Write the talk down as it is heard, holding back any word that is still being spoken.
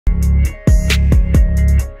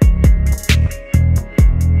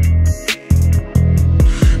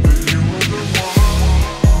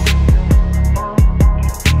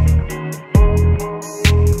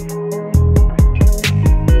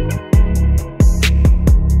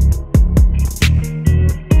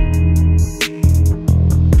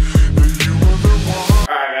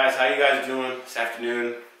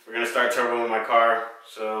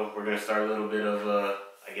So we're gonna start a little bit of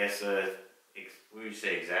I guess what would you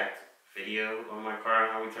say, exact video on my car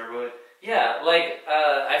and how we turbo it? Yeah, like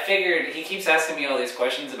I figured he keeps asking me all these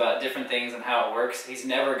questions about different things and how it works. He's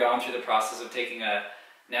never gone through the process of taking a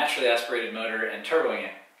naturally aspirated motor and turboing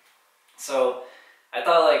it. So I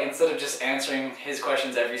thought, like, instead of just answering his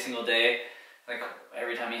questions every single day, like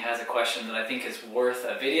every time he has a question that I think is worth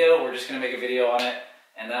a video, we're just gonna make a video on it,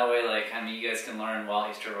 and that way, like, I mean, you guys can learn while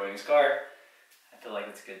he's turboing his car. I feel like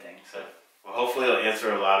it's a good thing. So, well, hopefully I'll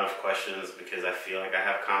answer a lot of questions because I feel like I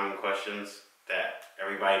have common questions that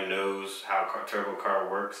everybody knows how a turbo car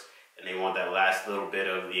works, and they want that last little bit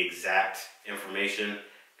of the exact information,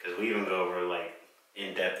 because we even go over like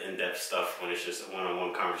in-depth stuff when it's just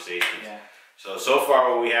one-on-one conversations. yeah. So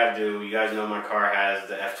far what we have to do, you guys know my car has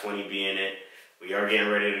the F20B in it. We are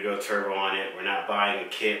getting ready to go turbo on it. We're not buying a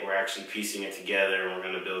kit, we're actually piecing it together, and we're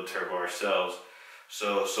gonna build turbo ourselves.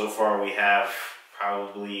 So far we have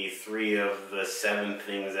probably 3 of the 7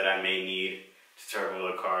 things that I may need to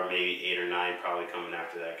turbo the car, maybe 8 or 9 probably coming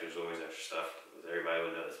after that, because there's always extra stuff, as everybody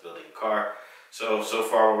would know that's building a car. So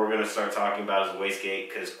far what we're gonna start talking about is the wastegate,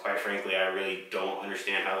 because quite frankly I really don't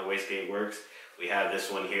understand how the wastegate works. We have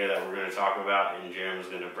this one here that we're going to talk about, and Jerem's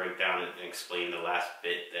going to break down and explain the last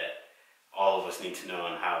bit that all of us need to know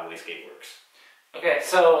on how wastegate works. Okay,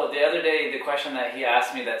 so the other day, the question that he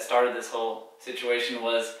asked me that started this whole situation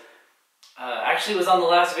was, actually was on the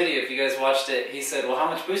last video, if you guys watched it. He said, well, how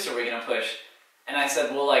much boost are we going to push? And I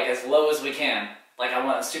said, well, like, as low as we can. Like, I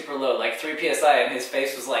want super low, like 3 PSI, and his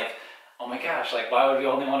face was like, oh my gosh, like, why would we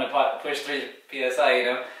only want to push 3 PSI, you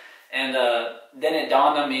know? And then it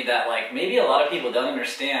dawned on me that, like, maybe a lot of people don't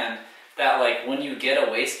understand that, like, when you get a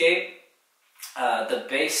wastegate, the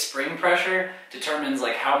base spring pressure determines,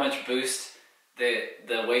 like, how much boost the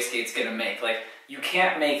wastegate's gonna make. Like, you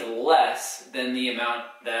can't make less than the amount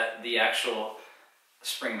that the actual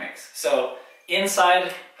spring makes. So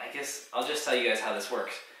inside, I guess I'll just tell you guys how this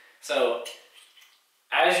works. So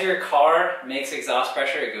as your car makes exhaust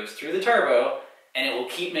pressure, it goes through the turbo, and it will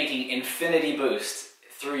keep making infinity boost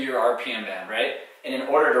through your RPM band, right? And in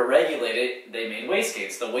order to regulate it, they made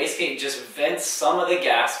wastegates. The wastegate just vents some of the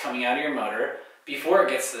gas coming out of your motor before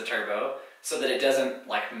it gets to the turbo, so that it doesn't,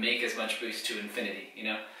 like, make as much boost to infinity, you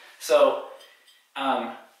know? So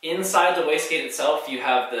inside the wastegate itself, you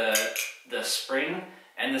have the spring,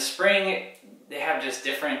 and the spring, they have just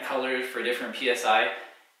different colors for different PSI,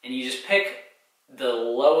 and you just pick the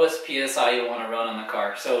lowest PSI you want to run on the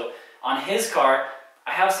car. So on his car,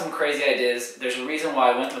 I have some crazy ideas. There's a reason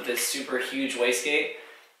why I went with this super huge wastegate.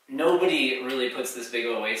 Nobody really puts this big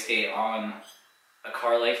of a wastegate on a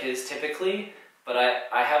car like his typically, but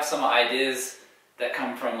I have some ideas that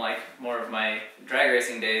come from, like, more of my drag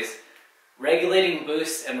racing days. Regulating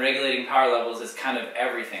boost and regulating power levels is kind of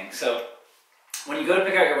everything. So when you go to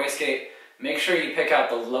pick out your wastegate, make sure you pick out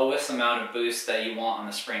the lowest amount of boost that you want on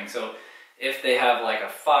the spring. So if they have like a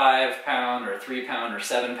 5 pound or 3 pound or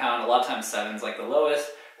 7 pound, a lot of times 7's like the lowest,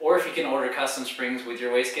 or if you can order custom springs with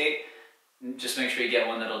your wastegate, just make sure you get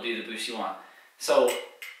one that'll do the boost you want. So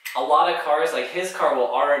a lot of cars, like his car, will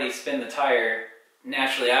already spin the tire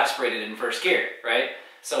naturally aspirated in first gear, right?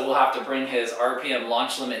 So we'll have to bring his RPM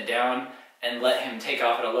launch limit down and let him take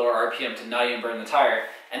off at a lower RPM to not even burn the tire.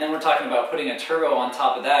 And then we're talking about putting a turbo on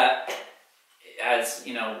top of that, as,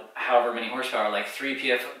 you know, however many horsepower, like 3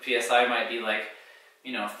 PSI might be like,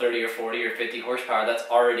 you know, 30 or 40 or 50 horsepower. That's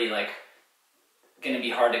already, like, going to be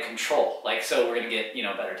hard to control. Like, so we're going to get, you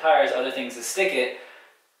know, better tires, other things to stick it.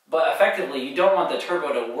 But effectively, you don't want the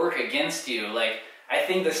turbo to work against you. Like, I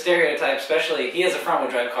think the stereotype, especially, he has a front-wheel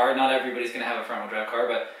drive car. Not everybody's going to have a front-wheel drive car,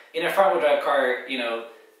 but in a front-wheel drive car, you know,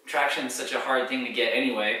 traction is such a hard thing to get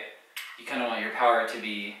anyway. You kind of want your power to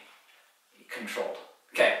be controlled.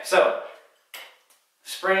 Okay, so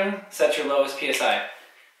spring sets your lowest PSI.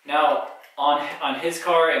 Now, on his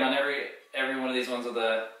car and on every one of these ones with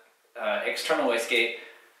the external wastegate,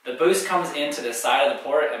 the boost comes into the side of the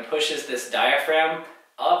port and pushes this diaphragm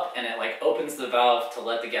up, and it, like, opens the valve to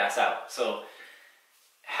let the gas out. So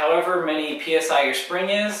however many PSI your spring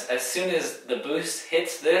is, as soon as the boost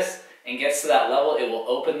hits this and gets to that level, it will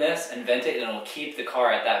open this and vent it, and it will keep the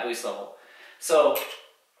car at that boost level. So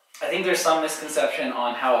I think there's some misconception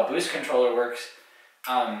on how a boost controller works.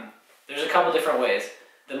 There's a couple different ways.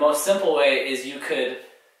 The most simple way is you could,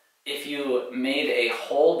 if you made a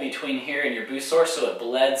hole between here and your boost source so it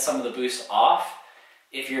bled some of the boost off,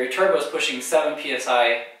 if your turbo is pushing 7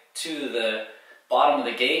 PSI to the bottom of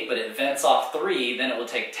the gate, but it vents off 3, then it will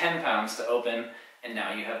take 10 pounds to open, and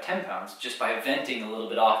now you have 10 pounds just by venting a little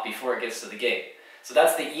bit off before it gets to the gate. So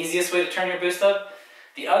that's the easiest way to turn your boost up.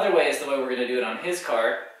 The other way is the way we're going to do it on his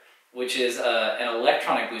car, which is an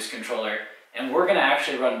electronic boost controller, and we're going to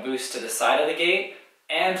actually run boost to the side of the gate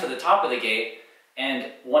and to the top of the gate,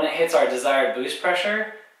 and when it hits our desired boost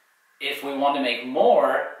pressure, if we want to make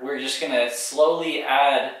more, we're just going to slowly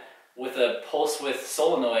add with a pulse width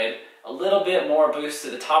solenoid a little bit more boost to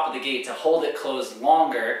the top of the gate to hold it closed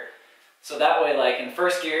longer. So that way, like in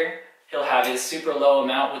first gear, he'll have his super low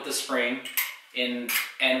amount with the spring and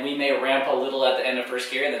we may ramp a little at the end of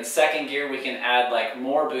first gear. And then second gear, we can add like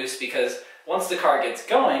more boost because once the car gets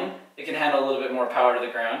going, it can handle a little bit more power to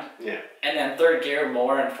the ground. Yeah. And then third gear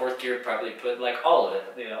more, and fourth gear probably put like all of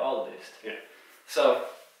it, all the boost. Yeah. So,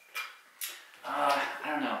 I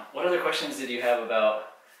don't know. What other questions did you have about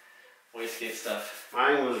wastegate stuff?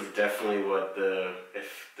 Mine was definitely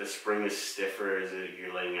if the spring is stiffer, is it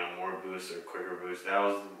you're letting out more boost or quicker boost? That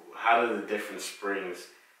was, how do the different springs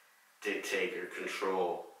dictate or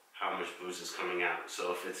control how much boost is coming out?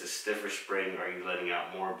 So if it's a stiffer spring, are you letting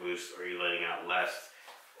out more boost, or are you letting out less?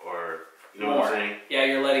 Or, you know more. What I'm saying? Yeah,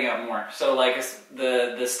 you're letting out more. So like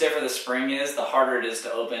the stiffer the spring is, the harder it is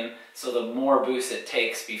to open, so the more boost it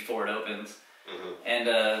takes before it opens. Mm-hmm.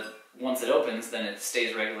 And once it opens, then it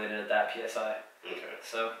stays regulated at that PSI. Okay.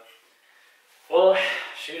 So, well,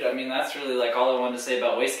 shoot, I mean, that's really like all I wanted to say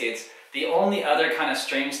about wastegates. The only other kind of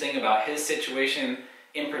strange thing about his situation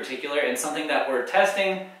in particular, and something that we're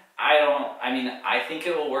testing, I think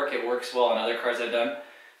it will work. It works well on other cars I've done,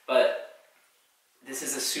 but this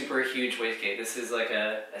is a super huge wastegate. This is like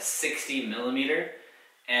a 60 millimeter,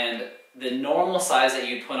 and the normal size that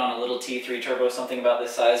you'd put on a little T3 turbo, something about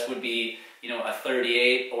this size, would be, you know, a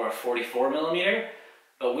 38 or a 44 millimeter,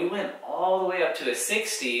 but we went all the way up to a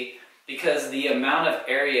 60 because the amount of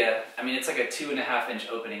area, I mean, it's like a 2.5 inch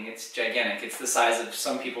opening. It's gigantic. It's the size of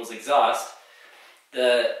some people's exhaust.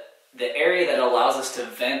 The area that allows us to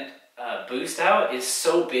vent boost out is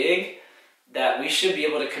so big that we should be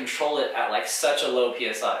able to control it at like such a low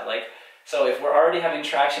PSI. Like, so if we're already having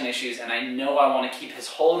traction issues and I know I want to keep his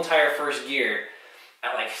whole entire first gear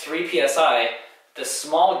at like 3 PSI, the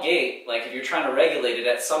small gate, like if you're trying to regulate it,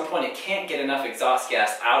 at some point it can't get enough exhaust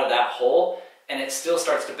gas out of that hole, and it still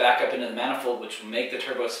starts to back up into the manifold, which will make the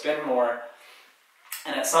turbo spin more.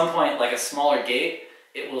 And at some point, like a smaller gate,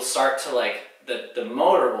 it will start to like, the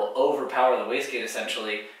motor will overpower the wastegate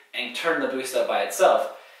essentially and turn the boost up by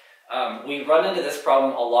itself. We run into this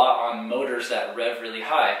problem a lot on motors that rev really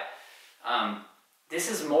high. This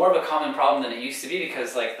is more of a common problem than it used to be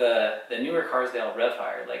because like the newer cars, they all rev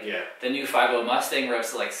higher. Like the new 5.0 Mustang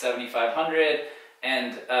revs to like 7,500,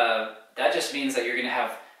 and that just means that you're going to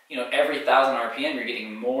have, you know, every 1,000 RPM you're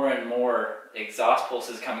getting more and more exhaust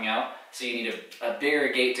pulses coming out, so you need a bigger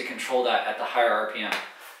gate to control that at the higher RPM.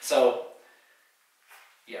 So,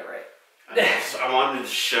 yeah, right. I wanted to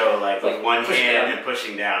show like with one hand and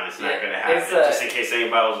pushing down, it's not going to happen. Just in case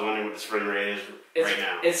anybody was wondering what the spring rate is right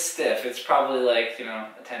now. It's stiff. It's probably like, you know,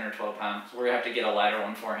 a 10 or 12 pounds. We're going to have to get a lighter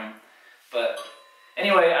one for him. But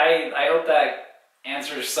anyway, I hope that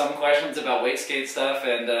answers some questions about wastegate stuff.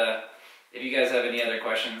 And if you guys have any other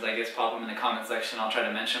questions, I guess pop them in the comment section. I'll try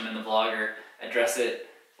to mention them in the vlog or address it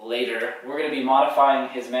later. We're going to be modifying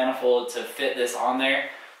his manifold to fit this on there.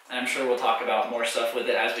 And I'm sure we'll talk about more stuff with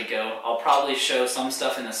it as we go. I'll probably show some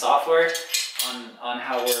stuff in the software on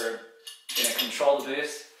how we're going to control the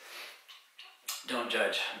boost. Don't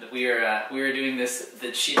judge. We are doing this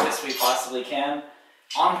the cheapest we possibly can,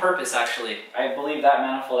 on purpose actually. I believe that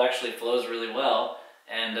manifold actually flows really well,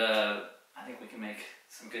 and I think we can make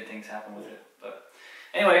some good things happen with it. But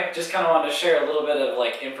anyway, just kind of wanted to share a little bit of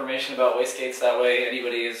like information about wastegates. That way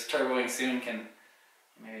anybody who's turboing soon can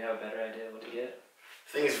maybe have a better idea of what to get.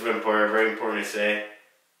 I think it's very important to say.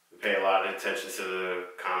 We pay a lot of attention to the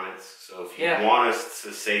comments. So if you want us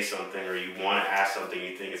to say something or you want to ask something,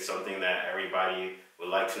 you think it's something that everybody would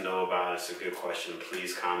like to know about, it's a good question,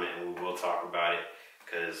 please comment and we will talk about it,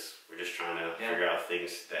 because we're just trying to figure out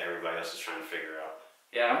things that everybody else is trying to figure out.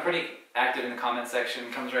 Yeah, I'm pretty active in the comment section.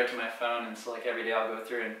 It comes right to my phone, and so like every day I'll go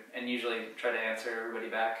through and usually try to answer everybody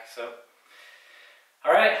back. So,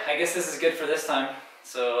 all right, I guess this is good for this time.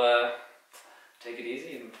 So take it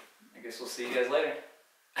easy, and I guess we'll see you guys later.